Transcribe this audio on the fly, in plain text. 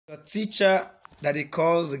Your teacher that he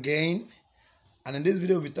calls again, and in this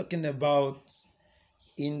video we'll be talking about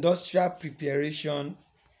industrial preparation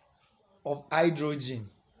of hydrogen.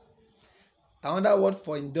 Another word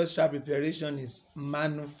for industrial preparation is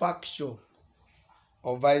manufacture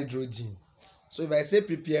of hydrogen. So if I say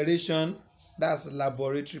preparation, that's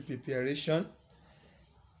laboratory preparation.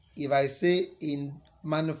 If I say in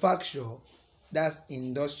manufacture, that's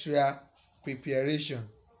industrial preparation.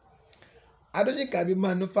 Hydrogen can be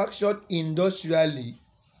manufactured industrially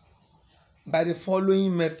by the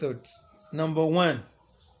following methods. Number one,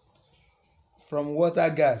 from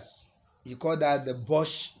water gas. You call that the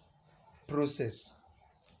Bosch process.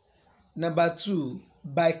 Number two,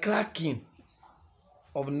 by cracking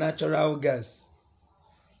of natural gas.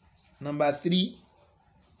 Number three,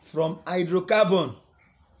 from hydrocarbon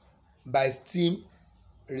by steam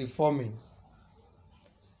reforming.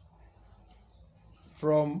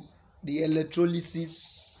 From the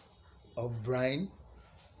electrolysis of brine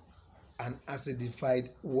and acidified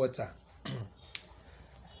water.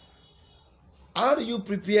 How do you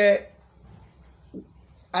prepare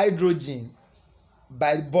hydrogen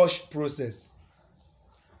by the Bosch process?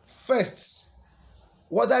 First,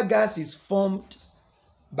 water gas is formed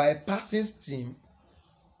by passing steam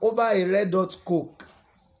over a red hot coke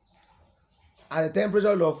at a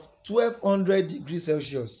temperature of 1200 degrees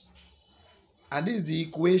Celsius. And this is the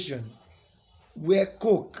equation where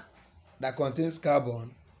coke that contains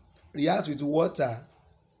carbon reacts with water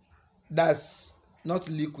that's not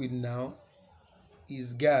liquid now,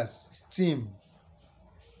 is gas, steam,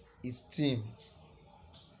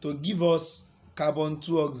 to give us carbon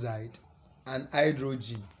dioxide and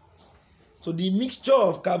hydrogen. So the mixture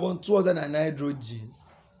of carbon dioxide and hydrogen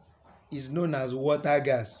is known as water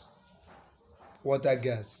gas.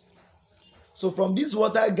 So from this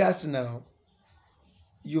water gas now,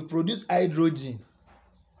 you produce hydrogen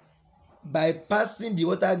by passing the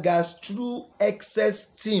water gas through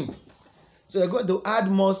excess steam. So you're going to add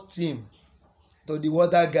more steam to the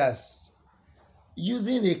water gas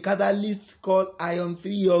using a catalyst called iron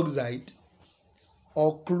 3 oxide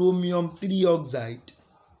or chromium 3 oxide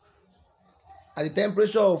at the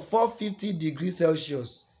temperature of 450 degrees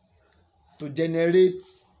Celsius to generate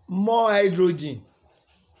more hydrogen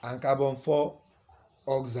and carbon 4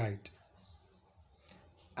 oxide.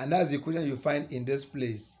 And that's the equation you find in this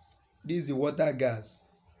place. This is the water gas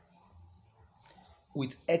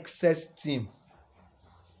with excess steam.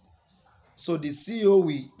 So the CO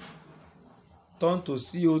will turn to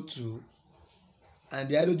CO2 and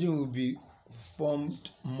the hydrogen will be formed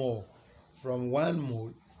more from 1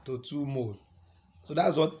 mole to 2 mole. So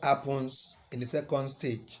that's what happens in the second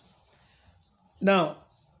stage. Now,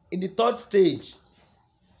 in the third stage,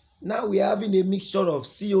 now we are having a mixture of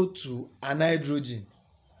CO2 and hydrogen.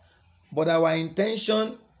 But our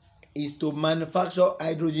intention is to manufacture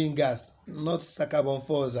hydrogen gas, not carbon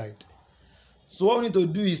dioxide. So what we need to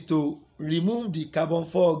do is to remove the carbon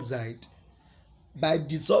dioxide by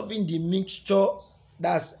dissolving the mixture,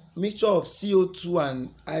 that's mixture of CO2 and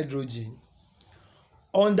hydrogen,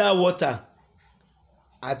 under water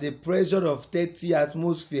at a pressure of 30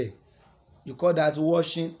 atmosphere. You call that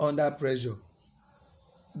washing under pressure.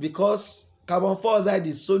 Because carbon dioxide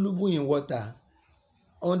is soluble in water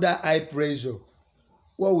under high pressure,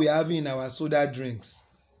 what we have in our soda drinks,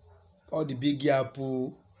 or the Big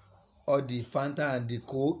Apple, or the Fanta and the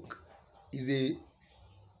Coke, is a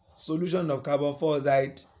solution of carbon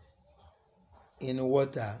dioxide in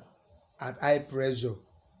water at high pressure.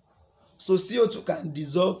 So CO2 can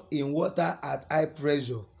dissolve in water at high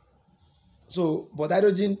pressure. So, but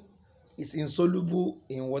hydrogen is insoluble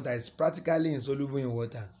in water. It's practically insoluble in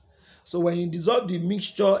water. So when you dissolve the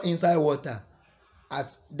mixture inside water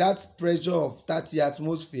at that pressure of 30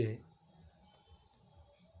 atmosphere,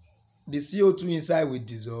 the CO2 inside will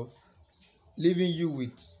dissolve, leaving you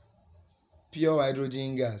with pure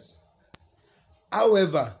hydrogen gas.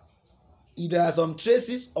 However, if there are some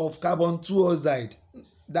traces of carbon dioxide,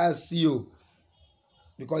 that's CO,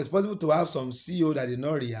 because it's possible to have some CO that did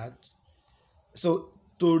not react. So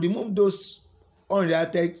to remove those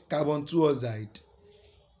unreacted carbon dioxide,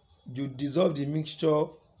 you dissolve the mixture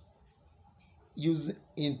using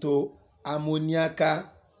into ammoniaca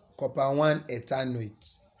copper 1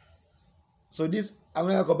 ethanoate. So this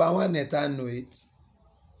ammoniaca copper 1 ethanoate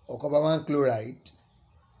or copper 1 chloride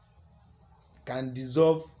can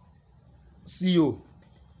dissolve CO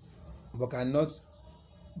but cannot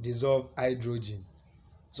dissolve hydrogen.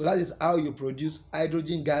 So that is how you produce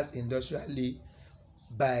hydrogen gas industrially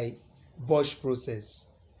by Bosch process.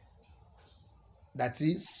 That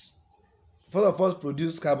is, first of all,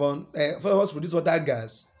 produce water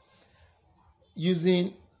gas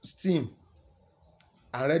using steam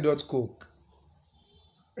and red hot coke.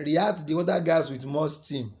 React the water gas with more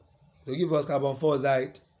steam to give us carbon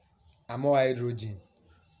dioxide and more hydrogen.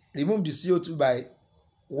 Remove the CO2 by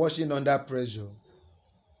washing under pressure.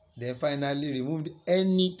 Then finally remove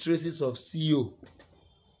any traces of CO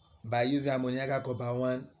by using ammonium copper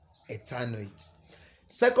 1 ethanoate.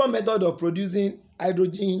 Second method of producing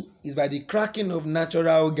hydrogen is by the cracking of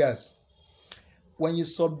natural gas. When you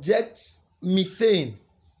subject methane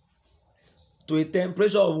to a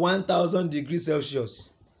temperature of 1000 degrees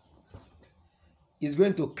Celsius, it's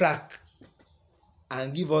going to crack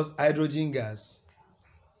and give us hydrogen gas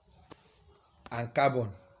and carbon.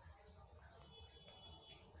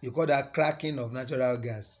 You call that cracking of natural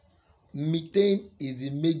gas. Methane is the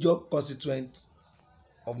major constituent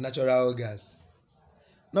of natural gas.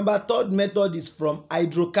 Number third method is from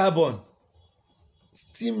hydrocarbon.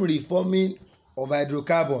 Steam reforming of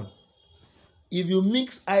hydrocarbon. If you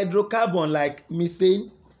mix hydrocarbon like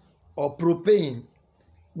methane or propane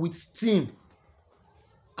with steam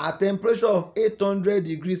at temperature of 800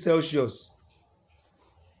 degrees Celsius,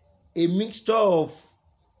 a mixture of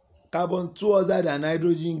carbon dioxide and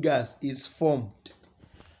hydrogen gas is formed,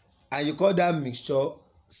 and you call that mixture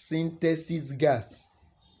synthesis gas.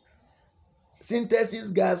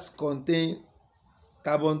 Synthesis gas contain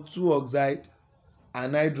carbon dioxide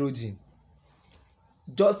and hydrogen,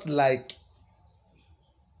 just like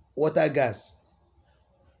water gas,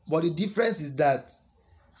 but the difference is that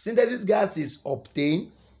synthesis gas is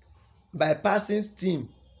obtained by passing steam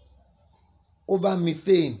over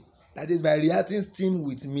methane, that is by reacting steam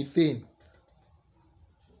with methane.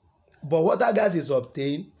 But water gas is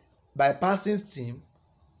obtained by passing steam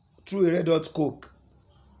through a red hot coke.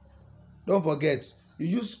 Don't forget, you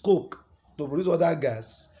use coke to produce water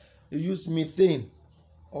gas, you use methane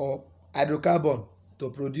or hydrocarbon to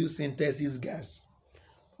produce synthesis gas.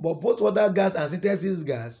 But both water gas and synthesis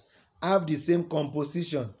gas have the same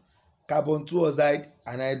composition, carbon dioxide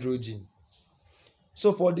and hydrogen.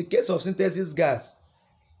 So for the case of synthesis gas,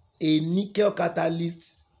 a nickel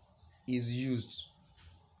catalyst is used.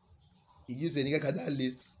 You use a nickel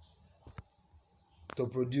catalyst to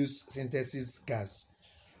produce synthesis gas.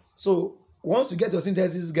 So once you get your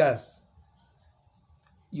synthesis gas,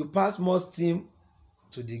 you pass more steam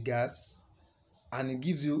to the gas and it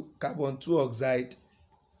gives you carbon dioxide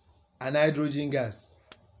and hydrogen gas,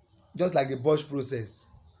 just like the Bosch process.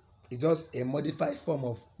 It's just a modified form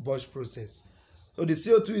of Bosch process. So the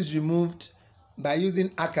CO2 is removed by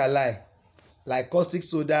using alkali like caustic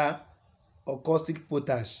soda or caustic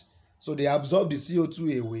potash. So they absorb the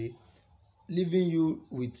CO2 away, leaving you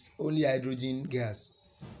with only hydrogen gas.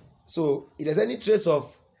 So if there's any trace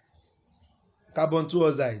of carbon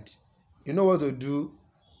dioxide, you know what to do.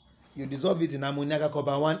 You dissolve it in ammonium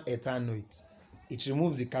copper 1 ethanoate. It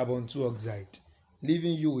removes the carbon dioxide,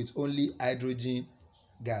 leaving you with only hydrogen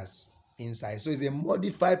gas inside. So it's a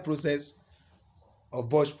modified process of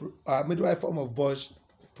Bosch, modified form of Bosch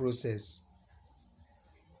process.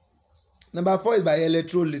 Number 4 is by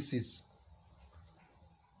electrolysis.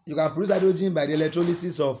 You can produce hydrogen by the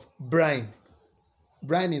electrolysis of brine.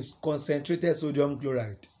 Brine is concentrated sodium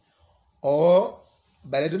chloride, or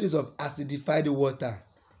by electrolysis of acidified water,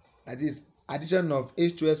 that is addition of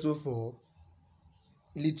H2SO4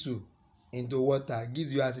 little into water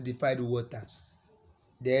gives you acidified water.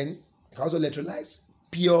 Then you can also electrolyze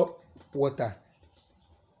pure water.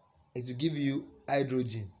 It will give you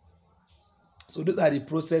hydrogen. So those are the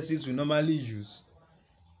processes we normally use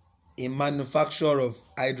in manufacture of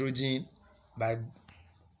hydrogen by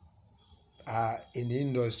in the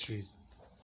industries.